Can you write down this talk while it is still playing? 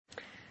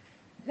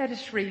Let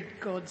us read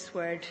God's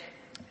word.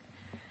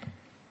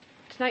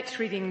 Tonight's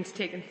reading is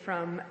taken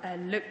from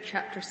Luke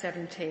chapter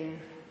 17,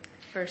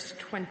 verse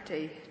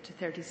 20 to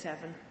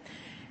 37.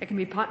 It can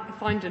be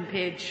found on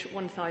page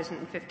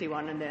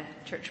 1051 in the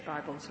church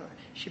Bible, so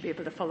you should be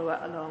able to follow it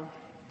along.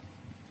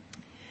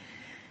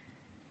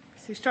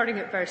 So starting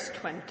at verse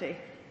 20.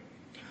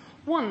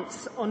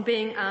 Once, on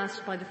being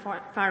asked by the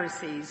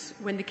Pharisees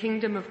when the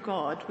kingdom of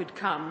God would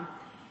come,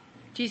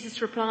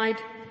 Jesus replied,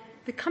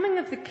 "The coming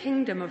of the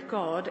kingdom of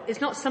God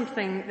is not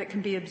something that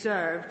can be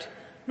observed,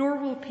 nor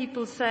will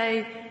people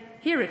say,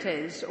 'Here it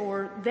is,'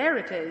 or 'There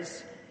it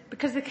is,'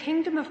 because the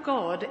kingdom of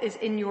God is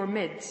in your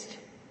midst."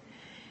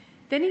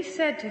 Then he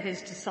said to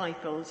his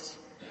disciples,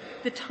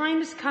 "The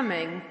time is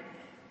coming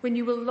when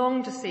you will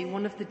long to see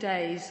one of the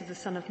days of the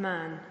Son of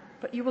Man,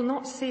 but you will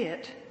not see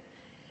it.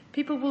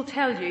 People will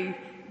tell you,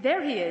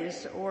 'There he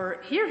is,'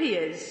 or 'Here he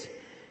is.'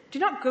 Do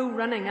not go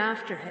running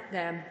after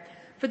them.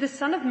 For the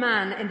Son of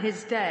Man in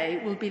his day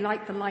will be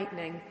like the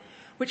lightning,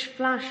 which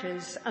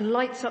flashes and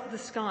lights up the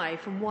sky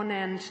from one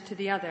end to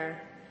the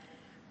other.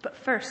 But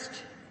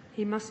first,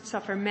 he must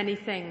suffer many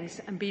things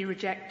and be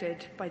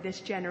rejected by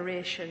this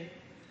generation.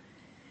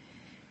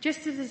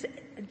 Just as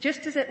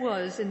it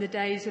was in the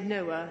days of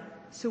Noah,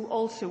 so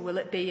also will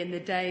it be in the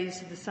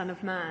days of the Son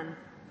of Man.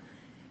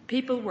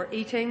 People were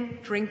eating,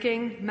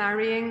 drinking,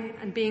 marrying,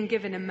 and being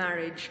given in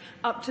marriage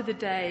up to the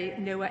day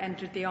Noah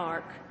entered the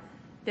ark.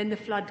 Then the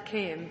flood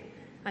came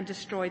and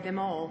destroyed them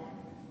all.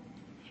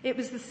 It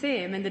was the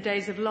same in the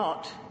days of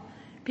Lot.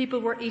 People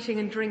were eating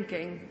and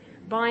drinking,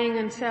 buying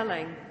and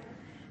selling,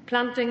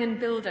 planting and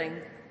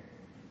building.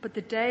 But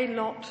the day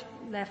Lot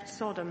left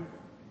Sodom,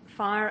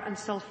 fire and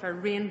sulfur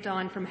rained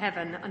down from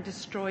heaven and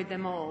destroyed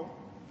them all.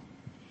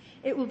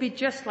 It will be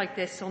just like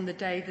this on the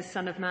day the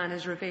Son of Man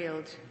is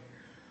revealed.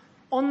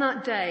 On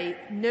that day,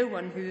 no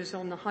one who is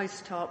on the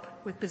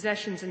housetop with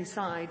possessions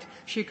inside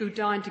should go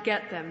down to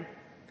get them.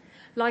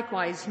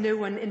 Likewise, no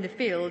one in the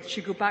field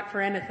should go back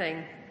for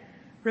anything.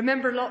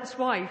 Remember Lot's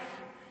wife.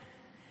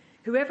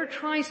 Whoever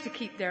tries to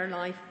keep their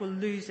life will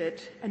lose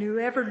it, and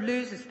whoever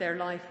loses their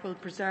life will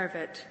preserve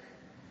it.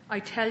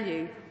 I tell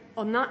you,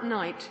 on that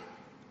night,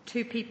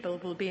 2 people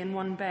will be in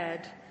one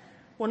bed.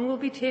 One will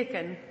be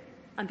taken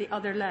and the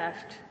other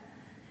left.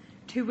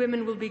 2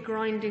 women will be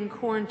grinding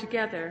corn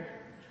together.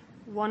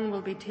 One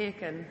will be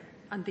taken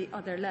and the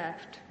other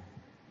left.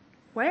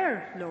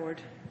 Where, Lord?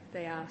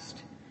 They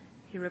asked.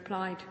 He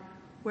replied,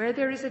 "Where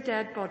there is a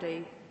dead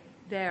body,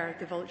 there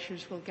the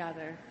vultures will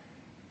gather."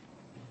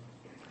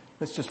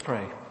 Let's just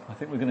pray. I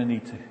think we're going to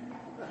need to.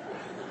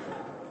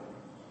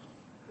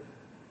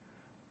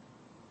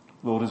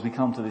 Lord, as we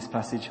come to this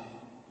passage,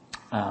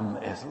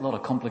 there's a lot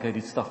of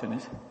complicated stuff in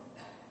it.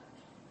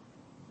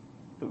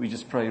 But we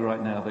just pray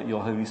right now that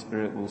your Holy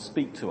Spirit will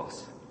speak to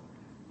us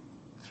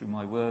through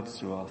my words,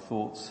 through our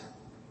thoughts,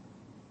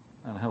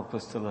 and help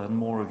us to learn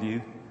more of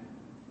you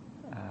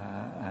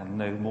and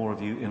know more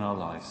of you in our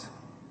lives.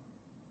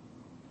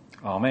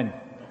 Amen.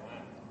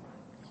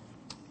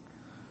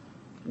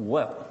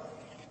 Well,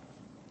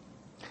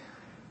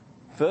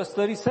 verse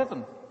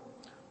 37.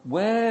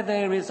 Where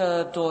there is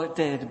a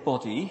dead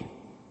body,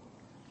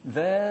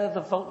 there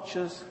the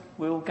vultures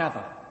will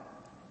gather.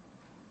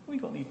 We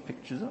got any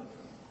pictures up?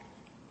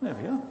 There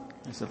we are.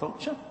 There's a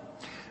vulture.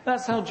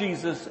 That's how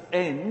Jesus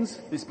ends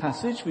this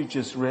passage we've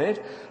just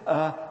read.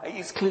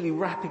 He's clearly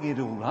wrapping it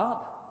all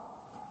up.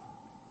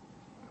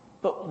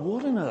 But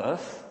what on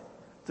earth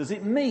does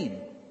it mean?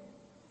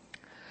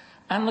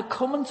 And the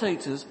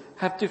commentators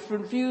have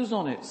different views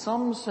on it.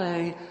 Some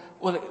say,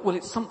 well,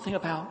 it's something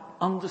about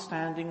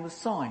understanding the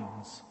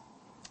signs.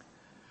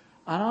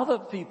 And other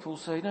people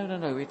say,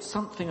 no, it's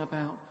something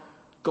about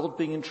God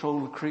being in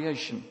control of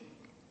creation.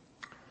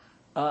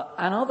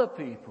 And other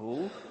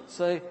people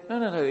say,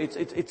 no,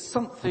 it's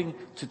something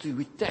to do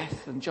with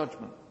death and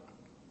judgment.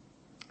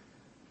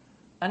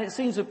 And it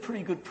seems a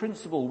pretty good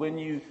principle when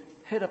you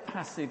hit a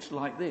passage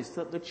like this,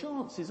 that the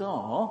chances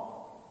are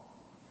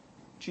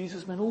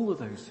Jesus meant all of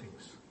those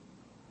things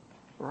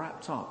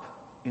wrapped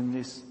up in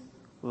this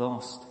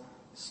last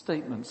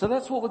statement. So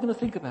that's what we're going to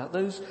think about,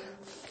 those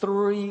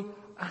 3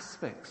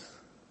 aspects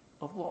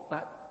of what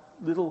that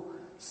little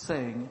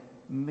saying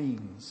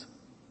means.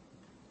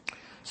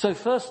 So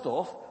first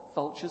off,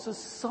 vultures as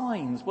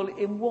signs. Well,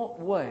 in what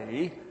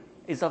way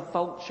is a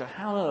vulture?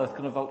 How on earth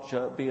can a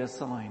vulture be a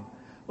sign?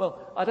 Well,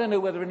 I don't know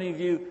whether any of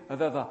you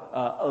have ever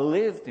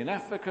lived in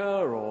Africa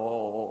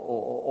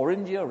or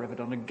India, or ever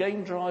done a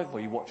game drive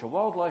where you watch a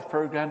wildlife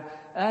program,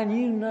 and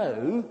you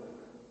know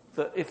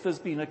that if there's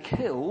been a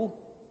kill,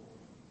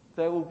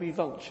 there will be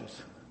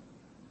vultures.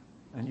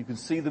 And you can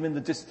see them in the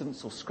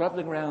distance or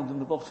scrabbling around in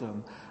the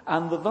bottom.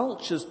 And the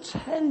vultures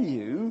tell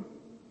you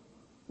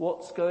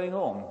what's going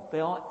on.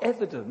 They are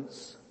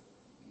evidence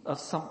of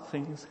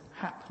something's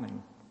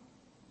happening.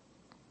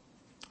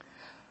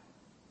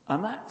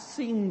 And that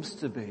seems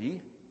to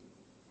be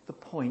the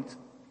point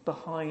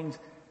behind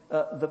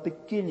the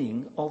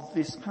beginning of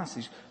this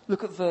passage.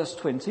 Look at verse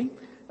 20.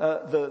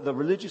 The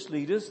religious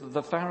leaders,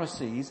 the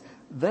Pharisees,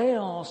 they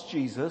asked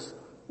Jesus,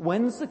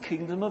 when's the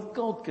kingdom of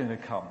God going to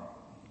come?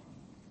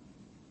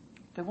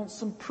 They want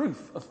some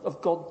proof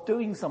of God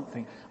doing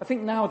something. I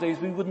think nowadays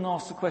we wouldn't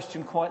ask the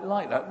question quite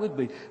like that, would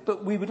we?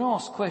 But we would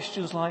ask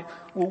questions like,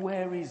 well,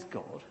 where is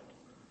God?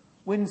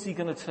 When's he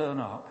going to turn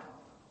up?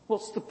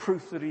 What's the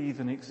proof that he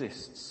even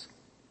exists?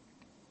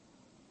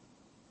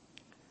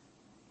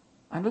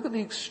 And look at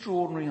the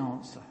extraordinary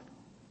answer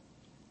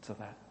to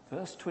that.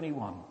 Verse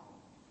 21.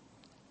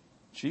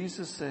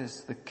 Jesus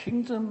says, the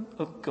kingdom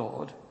of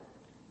God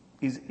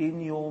is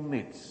in your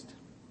midst.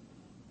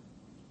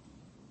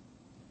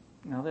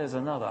 Now there's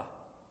another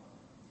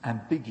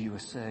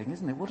ambiguous saying,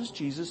 isn't it? What does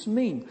Jesus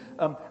mean?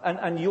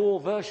 And your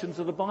versions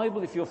of the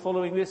Bible, if you're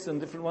following this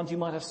and different ones, you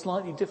might have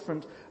slightly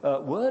different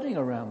wording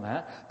around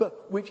that.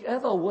 But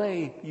whichever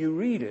way you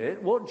read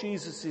it, what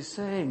Jesus is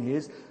saying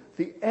is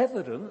the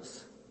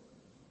evidence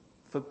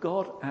for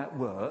God at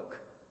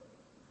work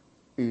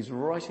is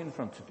right in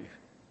front of you.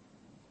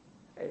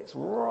 It's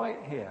right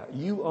here.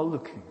 You are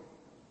looking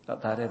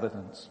at that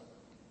evidence.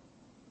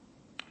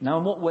 Now,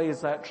 in what way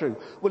is that true?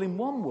 Well, in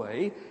one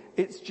way,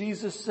 it's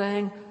Jesus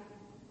saying,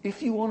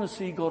 if you want to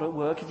see God at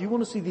work, if you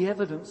want to see the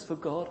evidence for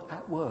God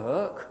at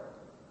work,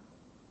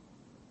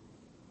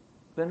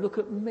 then look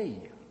at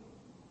me.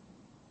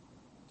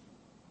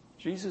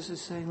 Jesus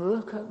is saying,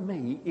 look at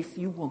me if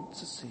you want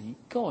to see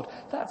God.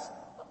 That's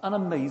an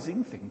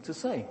amazing thing to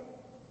say.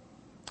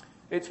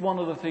 It's one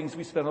of the things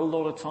we spend a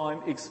lot of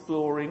time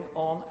exploring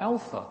on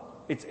Alpha.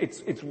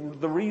 It's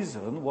the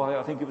reason why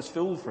I think it was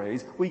Phil's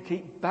phrase, we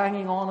keep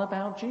banging on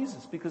about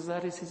Jesus, because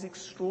that is his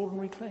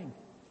extraordinary claim.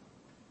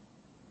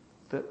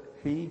 That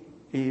he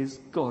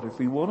is God. If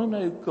we want to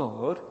know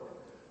God,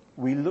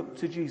 we look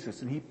to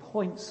Jesus and he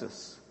points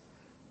us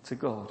to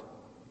God.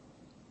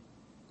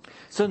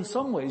 So in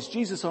some ways,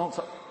 Jesus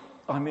answers,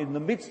 I'm in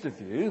the midst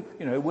of you.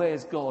 You know,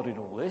 where's God in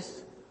all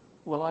this?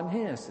 Well, I'm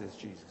here, says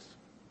Jesus.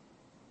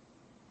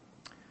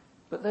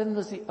 But then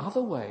there's the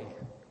other way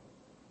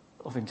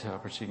of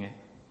interpreting it,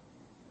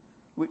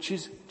 which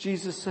is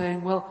Jesus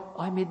saying, well,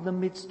 I'm in the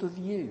midst of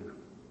you,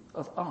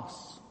 of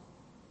us.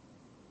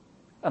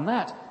 And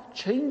that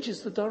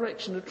changes the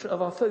direction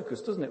of our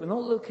focus, doesn't it? We're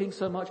not looking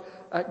so much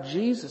at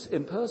Jesus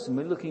in person,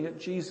 we're looking at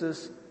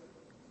Jesus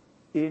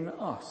in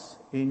us,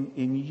 in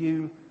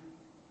you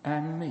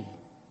and me.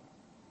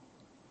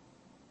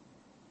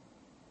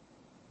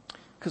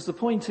 Because the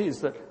point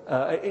is that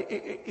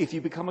if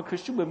you become a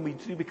Christian, when we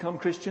do become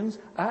Christians,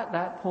 at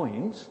that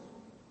point,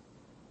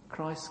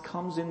 Christ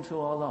comes into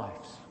our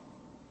lives.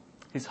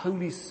 His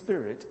Holy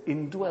Spirit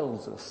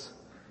indwells us.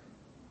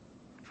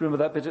 Remember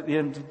that bit at the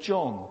end of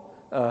John,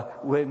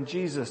 when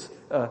Jesus,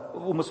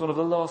 almost one of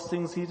the last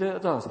things he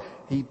does,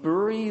 he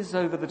breathes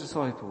over the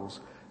disciples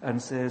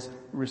and says,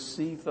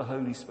 receive the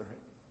Holy Spirit.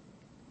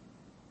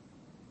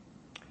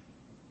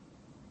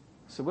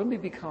 So when we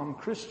become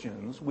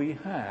Christians, we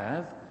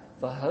have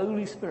the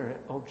Holy Spirit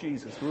of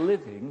Jesus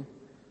living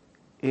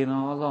in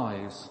our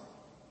lives.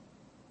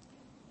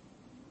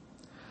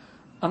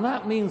 And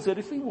that means that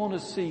if we want to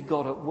see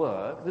God at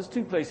work, there's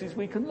two places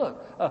we can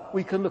look.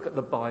 We can look at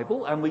the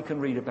Bible and we can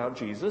read about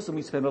Jesus, and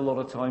we spend a lot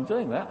of time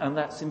doing that, and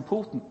that's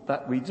important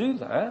that we do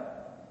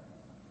that.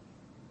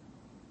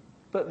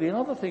 But the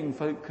other thing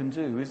folk can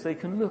do is they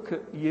can look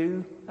at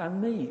you and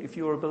me, if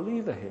you're a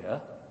believer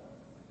here,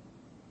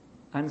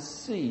 and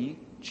see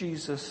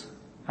Jesus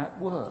at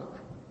work.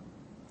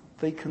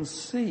 They can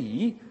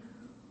see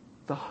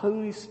the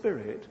Holy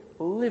Spirit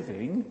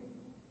living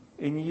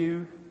in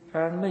you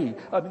and me.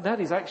 I mean, that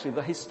is actually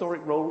the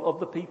historic role of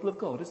the people of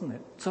God, isn't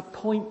it? To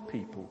point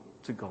people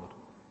to God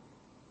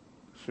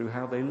through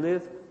how they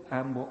live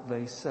and what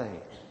they say.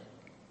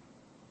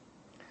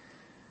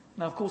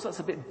 Now, of course, that's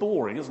a bit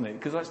boring, isn't it?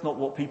 Because that's not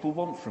what people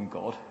want from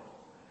God.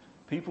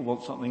 People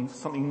want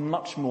something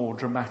much more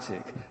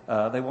dramatic.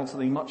 They want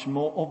something much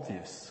more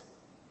obvious.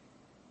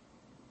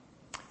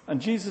 And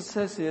Jesus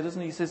says here,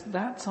 doesn't he? He says,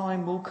 that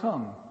time will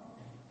come.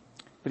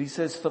 But he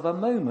says, for the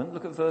moment,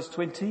 look at verse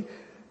 20,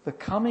 the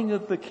coming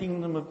of the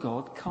kingdom of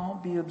God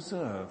can't be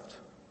observed.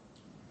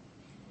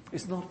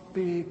 It's not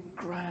big,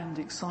 grand,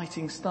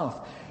 exciting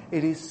stuff.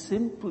 It is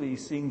simply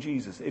seeing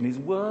Jesus in his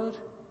word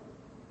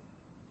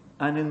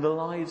and in the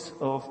lives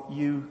of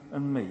you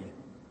and me.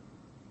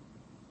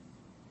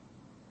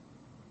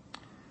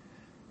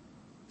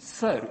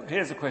 So,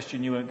 here's a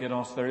question you won't get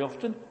asked very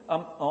often.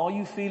 Are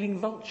you feeling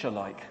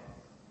vulture-like?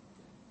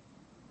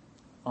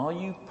 Are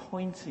you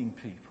pointing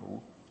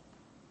people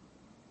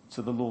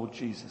to the Lord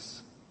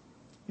Jesus?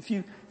 If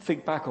you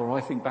think back, or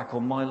I think back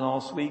on my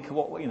last week,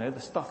 the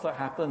stuff that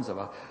happens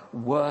about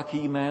work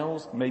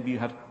emails, maybe you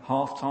had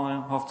half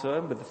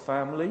term with the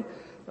family,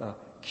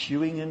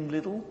 queuing in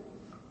Lidl,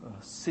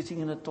 sitting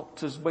in a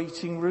doctor's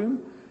waiting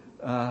room,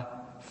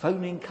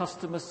 phoning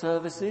customer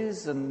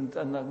services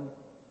and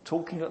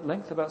talking at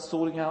length about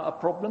sorting out a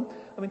problem.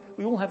 I mean,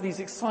 we all have these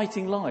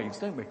exciting lives,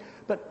 don't we?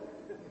 But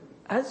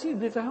as you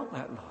live out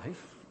that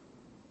life,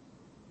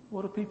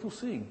 what are people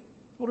seeing?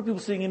 What are people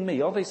seeing in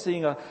me? Are they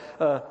seeing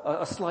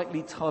a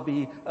slightly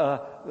tubby,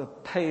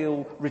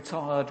 pale,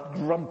 retired,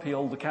 grumpy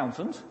old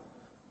accountant?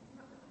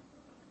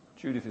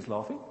 Judith is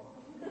laughing.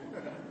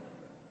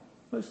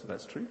 Most of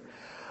that's true.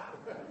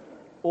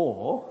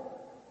 Or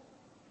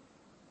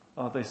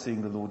are they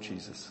seeing the Lord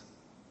Jesus?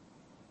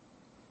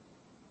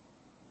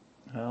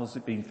 How's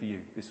it been for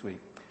you this week?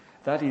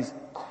 That is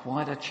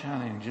quite a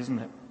challenge, isn't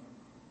it?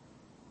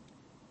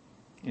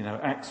 You know,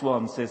 Acts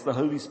 1 says the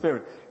Holy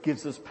Spirit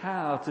gives us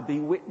power to be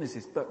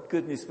witnesses, but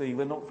goodness me,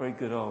 we're not very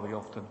good, are we,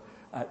 often,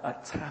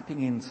 at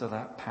tapping into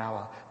that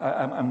power,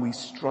 and we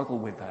struggle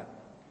with that.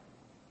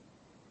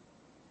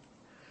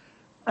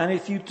 And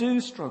if you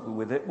do struggle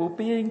with it, well,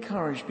 be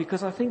encouraged,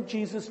 because I think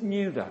Jesus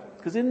knew that.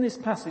 Because in this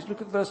passage,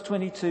 look at verse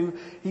 22,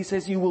 he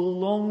says, you will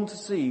long to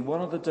see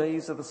one of the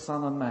days of the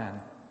Son of Man.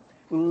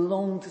 We'll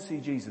long to see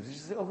Jesus. You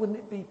say, oh, wouldn't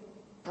it be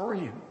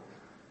brilliant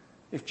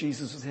if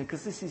Jesus was here?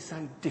 Because this is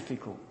so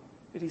difficult.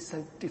 It is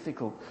so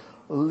difficult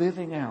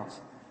living out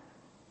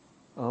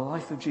a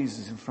life of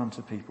Jesus in front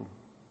of people.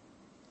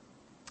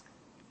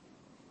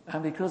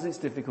 And because it's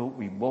difficult,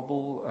 we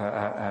wobble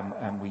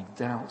and we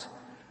doubt.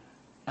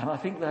 And I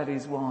think that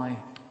is why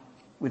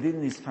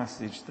within this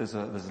passage there's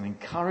an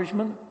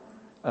encouragement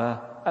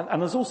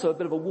and there's also a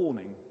bit of a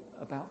warning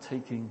about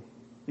taking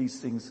these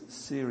things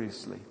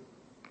seriously.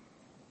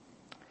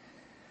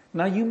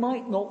 Now, you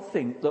might not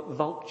think that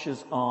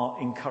vultures are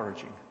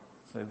encouraging.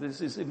 So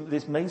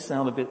this may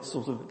sound a bit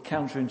sort of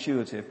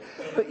counterintuitive,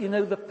 but you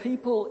know, the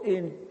people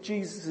in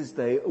Jesus'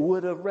 day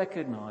would have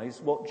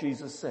recognized what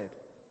Jesus said.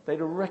 They'd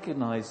have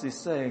recognized this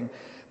saying,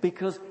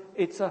 because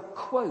it's a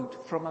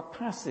quote from a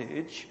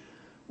passage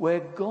where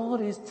God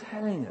is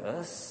telling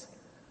us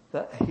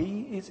that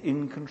he is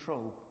in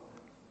control.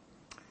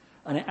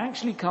 And it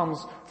actually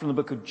comes from the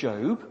book of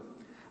Job.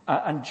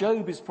 And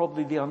Job is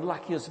probably the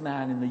unluckiest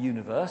man in the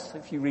universe.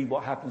 If you read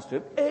what happens to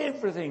him,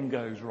 everything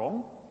goes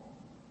wrong.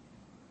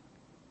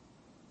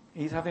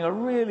 He's having a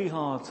really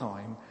hard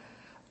time.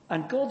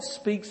 And God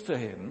speaks to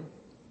him,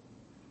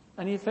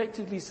 and he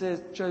effectively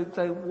says, Job,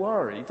 don't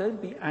worry,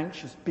 don't be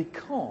anxious,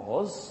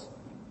 because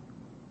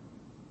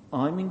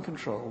I'm in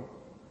control.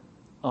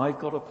 I've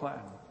got a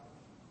plan.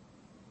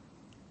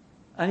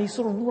 And he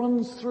sort of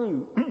runs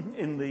through,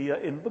 in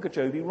the book of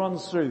Job, he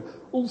runs through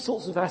all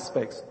sorts of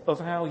aspects of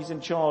how he's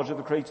in charge of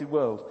the created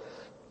world.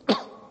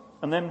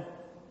 And then,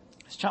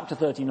 it's chapter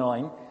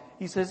 39,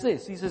 he says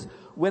this, he says,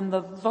 when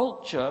the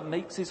vulture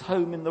makes his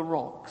home in the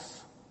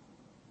rocks,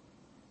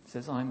 he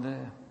says, I'm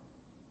there.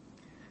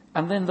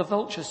 And then the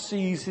vulture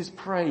sees his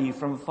prey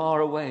from far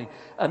away.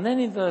 And then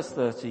in verse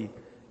 30,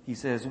 he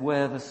says,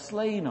 where the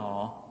slain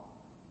are,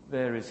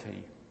 there is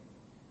he.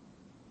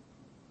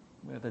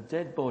 Where the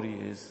dead body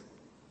is,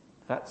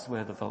 that's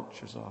where the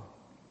vultures are.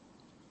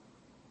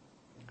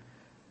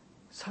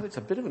 So it's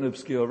a bit of an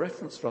obscure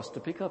reference for us to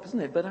pick up, isn't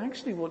it? But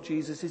actually what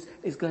Jesus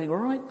is going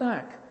right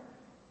back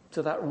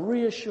to that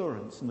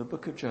reassurance in the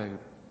book of Job,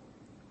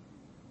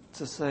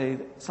 to say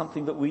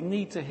something that we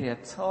need to hear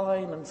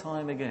time and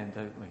time again,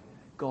 don't we?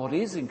 God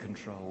is in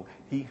control.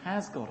 He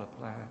has got a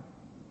plan.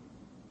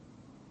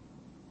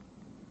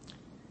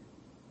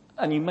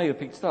 And you may have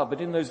picked it up,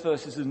 but in those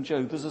verses in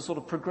Job, there's a sort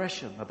of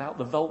progression about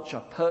the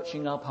vulture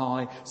perching up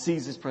high,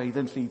 sees his prey,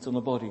 then feeds on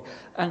the body.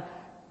 And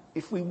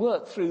if we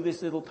work through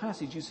this little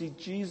passage, you see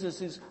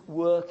Jesus is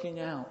working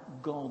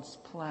out God's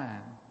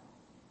plan.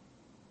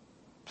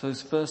 So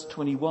it's verse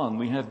 21,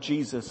 we have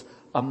Jesus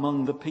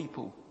among the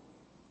people.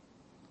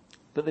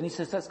 But then he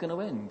says that's going to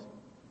end.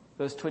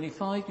 Verse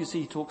 25, you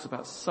see he talks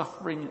about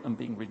suffering and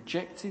being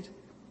rejected.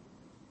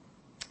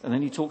 And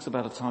then he talks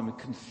about a time of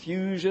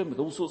confusion with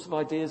all sorts of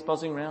ideas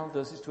buzzing around,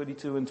 verses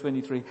 22 and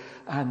 23.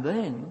 And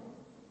then,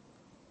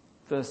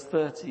 verse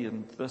 30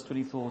 and verse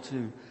 24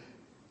 too,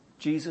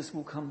 Jesus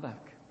will come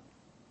back.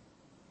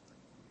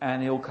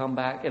 And he'll come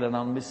back in an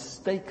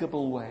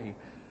unmistakable way.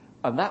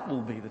 And that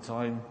will be the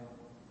time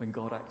when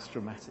God acts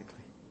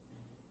dramatically.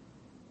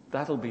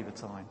 That'll be the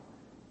time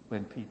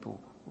when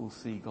people will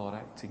see God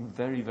acting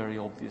very, very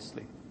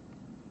obviously.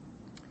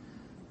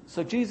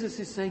 So Jesus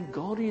is saying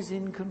God is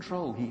in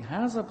control. He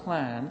has a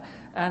plan,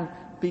 and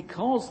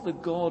because the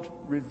God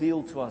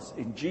revealed to us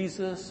in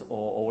Jesus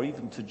or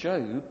even to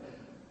Job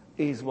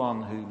is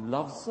one who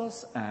loves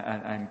us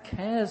and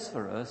cares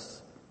for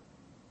us,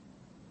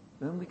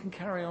 then we can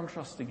carry on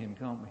trusting him,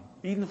 can't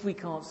we? Even if we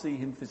can't see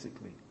him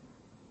physically,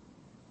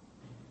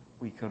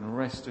 we can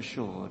rest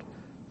assured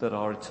that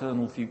our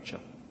eternal future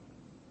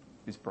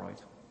is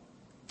bright.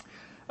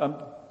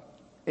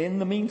 In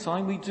the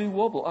meantime, we do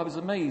wobble. I was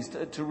amazed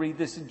to read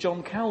this in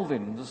John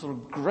Calvin, the sort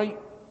of great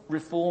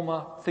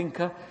reformer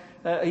thinker.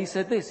 He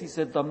said this, he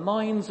said, the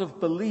minds of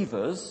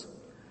believers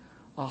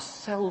are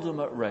seldom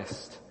at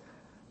rest,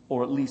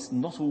 or at least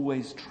not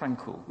always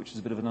tranquil, which is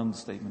a bit of an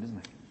understatement, isn't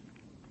it?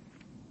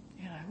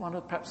 You know, one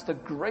of perhaps the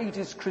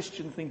greatest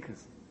Christian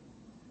thinkers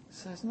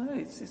says, no,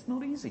 it's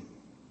not easy.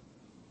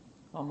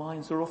 Our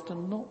minds are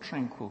often not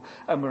tranquil,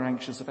 and we're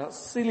anxious about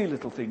silly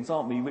little things,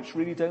 aren't we, which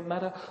really don't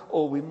matter,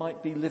 or we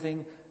might be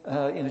living,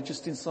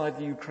 just inside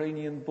the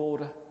Ukrainian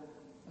border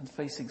and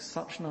facing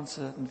such an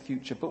uncertain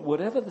future. But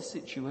whatever the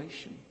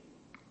situation,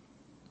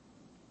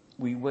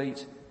 we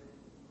wait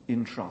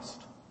in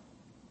trust.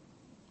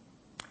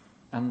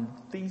 And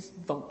these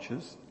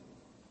vultures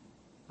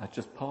are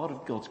just part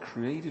of God's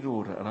created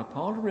order and are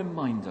part of a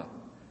reminder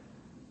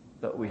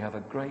that we have a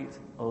great,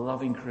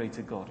 loving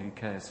Creator God who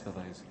cares for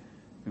those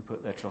who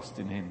put their trust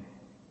in him.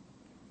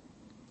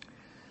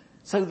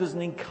 So there's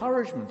an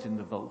encouragement in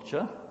the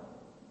vulture,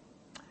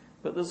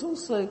 but there's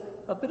also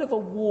a bit of a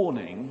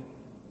warning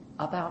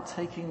about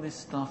taking this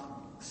stuff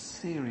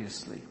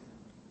seriously.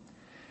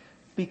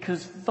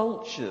 Because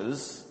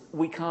vultures,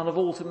 we kind of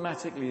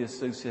automatically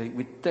associate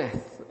with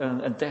death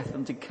and death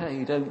and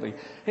decay, don't we?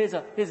 Here's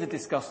a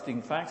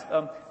disgusting fact.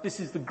 This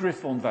is the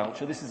griffon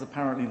vulture. This is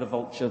apparently the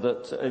vulture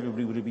that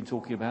everybody would have been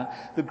talking about.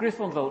 The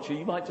griffon vulture,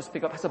 you might just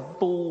pick up, has a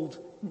bald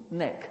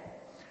neck.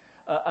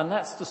 And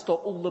that's to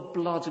stop all the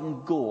blood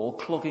and gore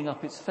clogging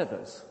up its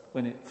feathers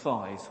when it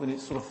flies, when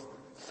it's sort of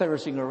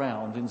ferreting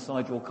around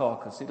inside your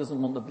carcass. It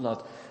doesn't want the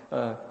blood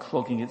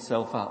clogging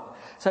itself up.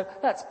 So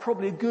that's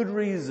probably a good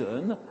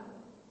reason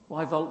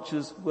why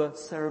vultures were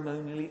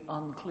ceremonially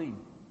unclean.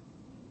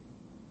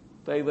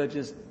 They were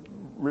just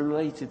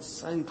related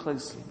so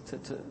closely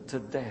to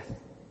death.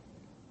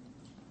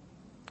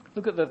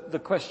 Look at the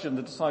question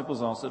the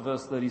disciples asked at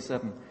verse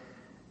 37.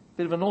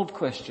 Bit of an odd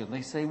question.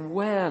 They say,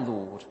 "Where,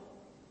 Lord?"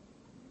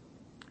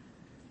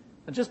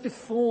 And just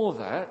before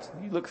that,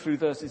 you look through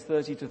verses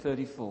 30 to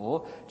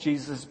 34,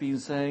 Jesus has been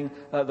saying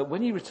that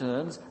when he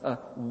returns,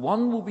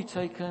 one will be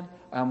taken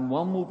and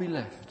one will be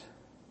left.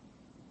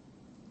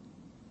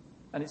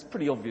 And it's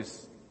pretty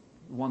obvious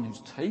the one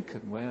who's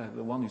taken, where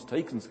the one who's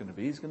taken is going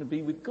to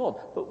be with God.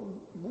 But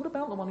what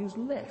about the one who's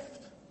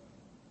left?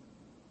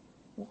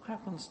 What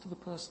happens to the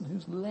person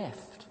who's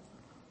left?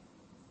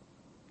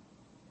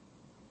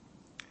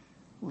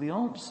 Well, the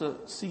answer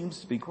seems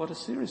to be quite a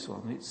serious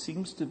one. It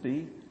seems to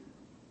be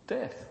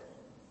death.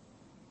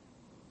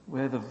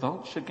 Where the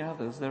vulture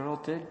gathers, there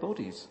are dead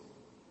bodies.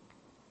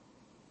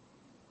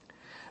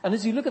 And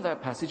as you look at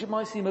that passage, it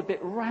might seem a bit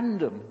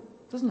random,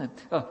 doesn't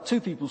it? Two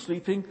people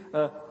sleeping,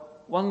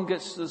 one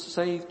gets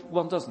saved,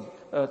 one doesn't.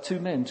 Two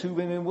men, two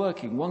women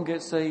working, one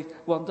gets saved,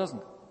 one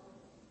doesn't.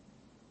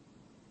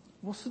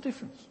 What's the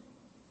difference?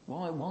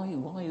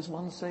 Why is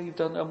one saved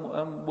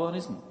and one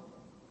isn't?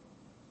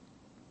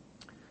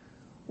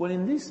 Well,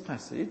 in this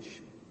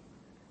passage,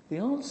 the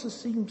answer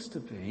seems to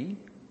be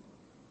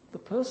the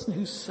person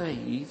who's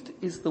saved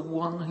is the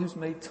one who's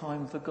made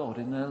time for God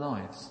in their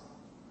lives.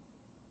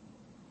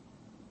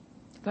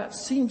 That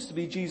seems to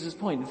be Jesus'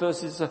 point,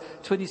 verses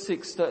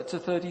 26 to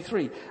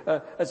 33.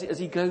 As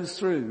he goes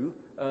through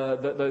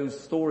those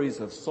stories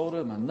of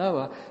Sodom and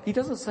Noah, he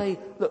doesn't say,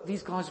 look,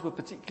 these guys were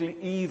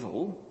particularly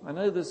evil. I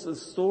know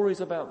there's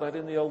stories about that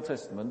in the Old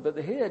Testament, but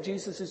here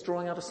Jesus is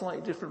drawing out a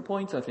slightly different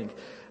point, I think.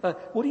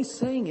 What he's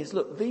saying is,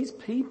 look, these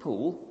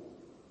people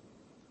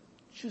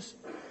just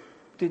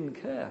didn't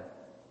care.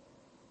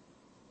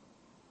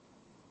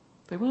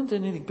 They weren't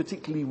doing anything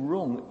particularly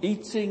wrong.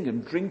 Eating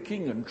and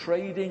drinking and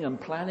trading and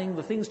planning,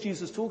 the things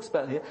Jesus talks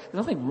about here, there's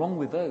nothing wrong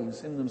with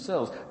those in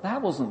themselves.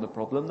 That wasn't the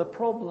problem. The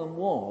problem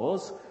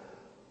was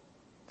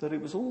that it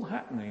was all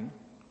happening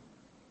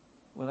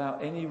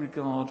without any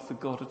regard for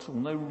God at all,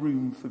 no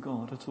room for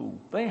God at all.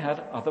 They had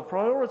other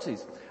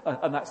priorities.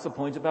 And that's the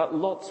point about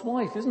Lot's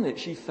wife, isn't it?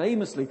 She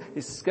famously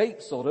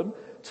escapes Sodom,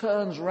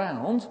 turns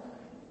round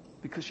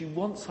because she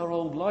wants her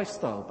old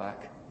lifestyle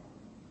back.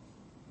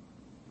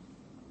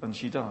 And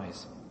she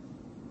dies.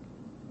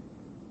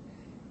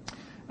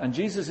 And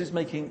Jesus is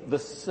making the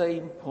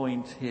same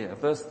point here.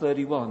 Verse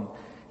 31,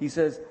 he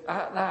says,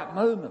 at that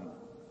moment,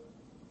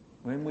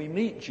 when we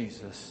meet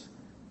Jesus,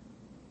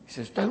 he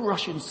says, don't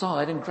rush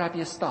inside and grab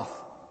your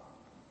stuff.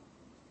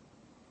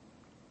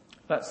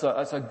 That's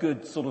a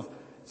good sort of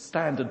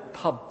standard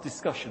pub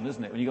discussion,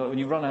 isn't it? When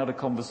you run out of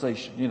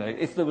conversation, you know,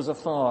 if there was a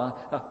fire,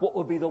 what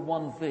would be the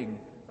one thing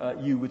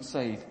you would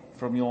save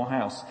from your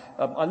house?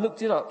 I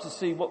looked it up to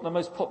see what the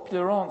most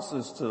popular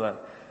answers to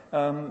that.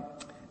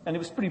 And it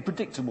was pretty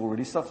predictable,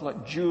 really. Stuff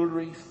like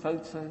jewellery,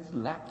 photos,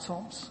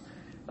 laptops.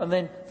 And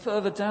then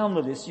further down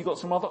the list, you got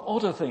some other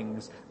odder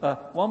things.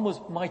 One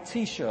was my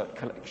T-shirt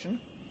collection,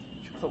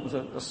 which I thought was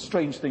a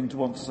strange thing to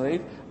want to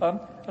save.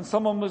 And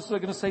someone was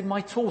going to say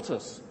my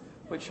tortoise,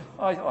 which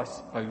I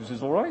suppose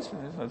is all right.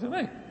 I don't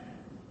know.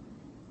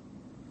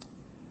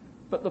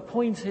 But the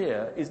point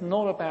here is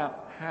not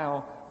about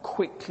how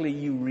quickly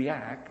you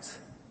react.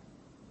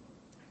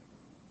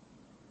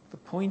 The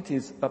point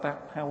is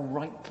about how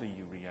rightly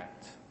you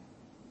react.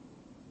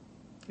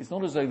 It's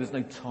not as though there's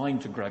no time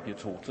to grab your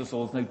tortoise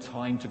or there's no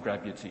time to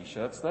grab your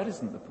T-shirts. That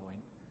isn't the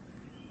point.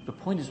 The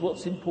point is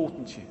what's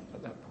important to you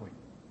at that point.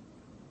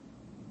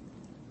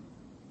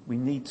 We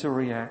need to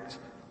react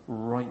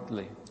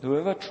rightly.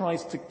 Whoever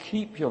tries to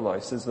keep your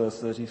life, says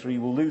verse 33,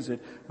 will lose it.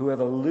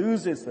 Whoever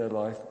loses their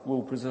life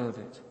will preserve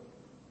it.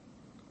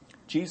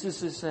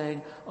 Jesus is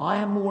saying, I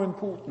am more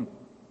important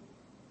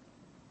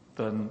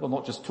than, well,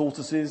 not just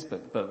tortoises,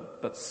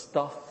 but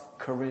stuff,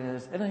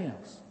 careers, anything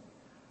else.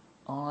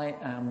 I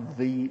am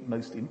the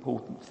most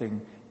important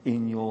thing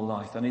in your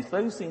life. And if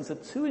those things are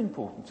too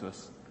important to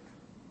us,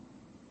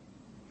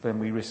 then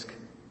we risk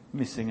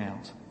missing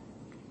out.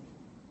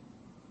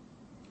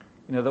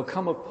 You know, there'll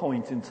come a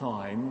point in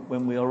time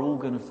when we are all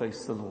going to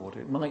face the Lord.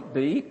 It might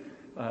be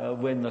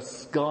when the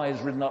sky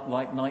is ridden up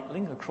like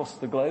nightling across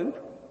the globe.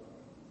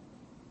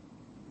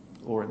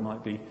 or it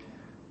might be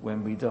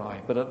when we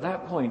die. But at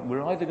that point,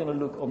 we're either going to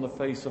look on the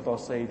face of our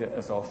Saviour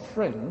as our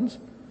friend,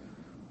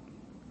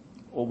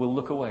 or we'll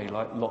look away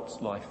like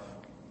Lot's life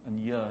and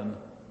yearn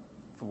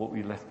for what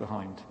we left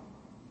behind.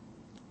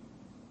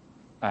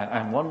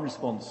 And one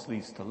response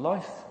leads to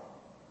life,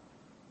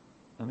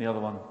 and the other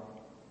one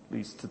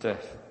leads to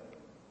death.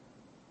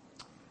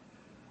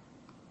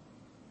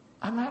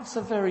 And that's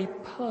a very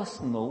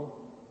personal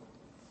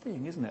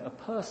thing, isn't it? A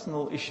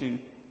personal issue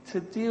to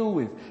deal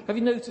with. Have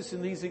you noticed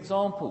in these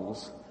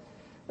examples,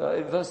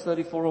 in verse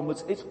 34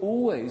 onwards, it's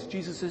always,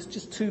 Jesus says,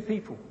 just two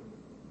people.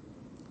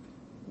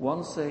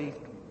 One saved,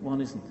 one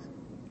isn't.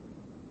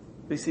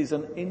 This is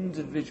an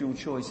individual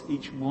choice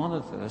each one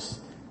of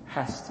us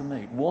has to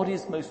make. What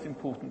is most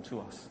important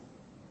to us?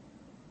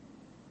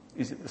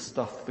 Is it the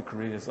stuff, the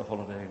careers, the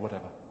holiday,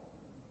 whatever?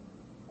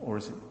 Or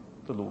is it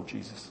the Lord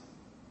Jesus?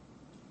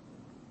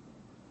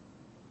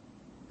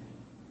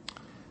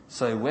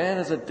 So where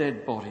there's a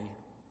dead body,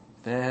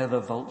 there the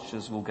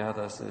vultures will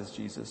gather, says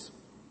Jesus.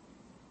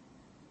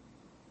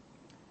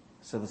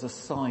 So there's a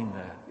sign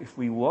there. If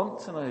we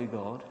want to know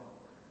God,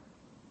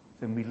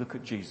 then we look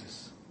at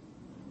Jesus.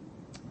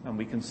 And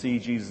we can see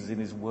Jesus in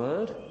his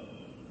word,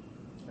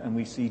 and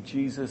we see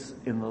Jesus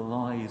in the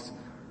lives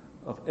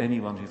of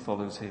anyone who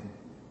follows him.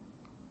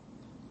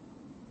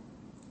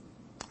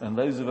 And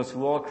those of us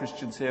who are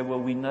Christians here,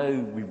 well, we know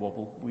we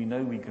wobble, we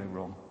know we go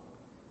wrong.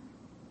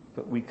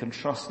 But we can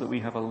trust that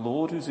we have a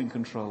Lord who's in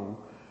control,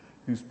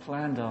 who's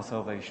planned our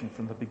salvation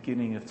from the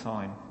beginning of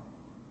time.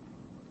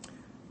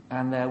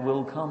 And there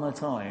will come a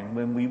time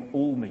when we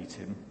all meet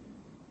him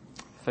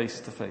face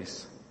to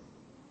face.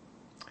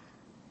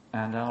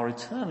 And our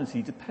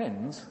eternity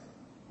depends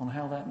on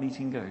how that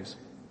meeting goes.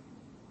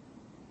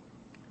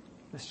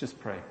 Let's just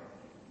pray.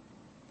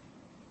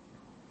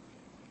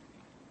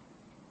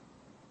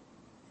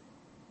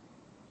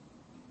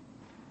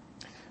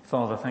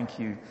 Father, thank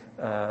you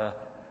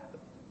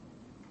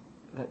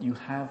that you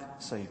have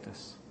saved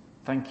us.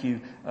 Thank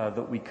you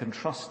that we can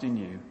trust in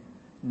you,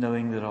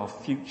 knowing that our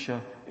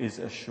future is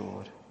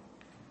assured.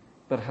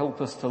 But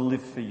help us to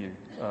live for you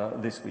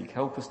this week.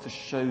 Help us to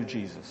show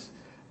Jesus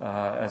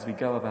as we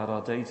go about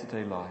our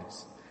day-to-day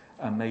lives.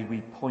 And may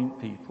we point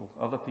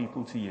other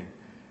people to you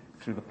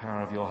through the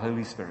power of your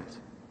Holy Spirit.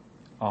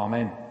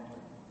 Amen.